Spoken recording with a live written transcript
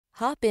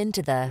Hop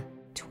into the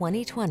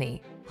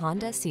 2020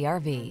 Honda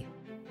CR-V.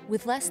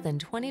 With less than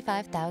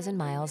 25,000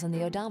 miles on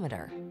the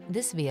odometer,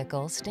 this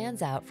vehicle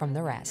stands out from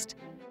the rest.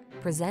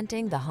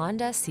 Presenting the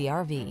Honda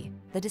CR-V,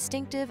 the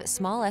distinctive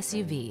small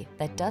SUV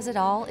that does it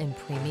all in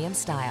premium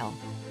style.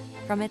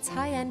 From its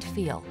high-end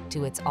feel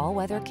to its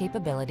all-weather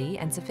capability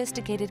and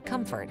sophisticated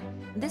comfort,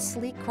 this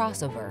sleek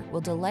crossover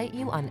will delight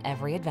you on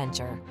every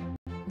adventure.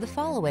 The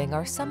following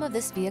are some of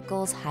this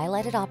vehicle's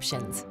highlighted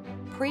options: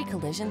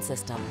 pre-collision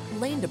system,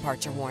 lane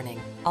departure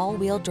warning,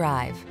 all-wheel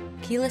drive,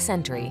 keyless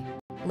entry,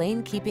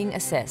 lane keeping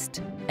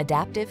assist,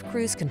 adaptive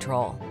cruise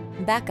control,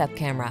 backup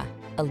camera,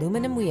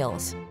 aluminum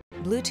wheels,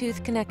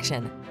 Bluetooth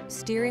connection,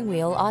 steering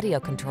wheel audio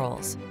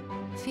controls.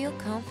 Feel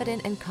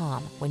confident and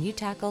calm when you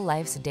tackle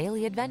life's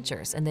daily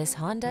adventures in this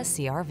Honda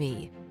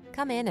CR-V.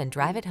 Come in and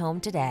drive it home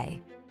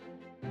today.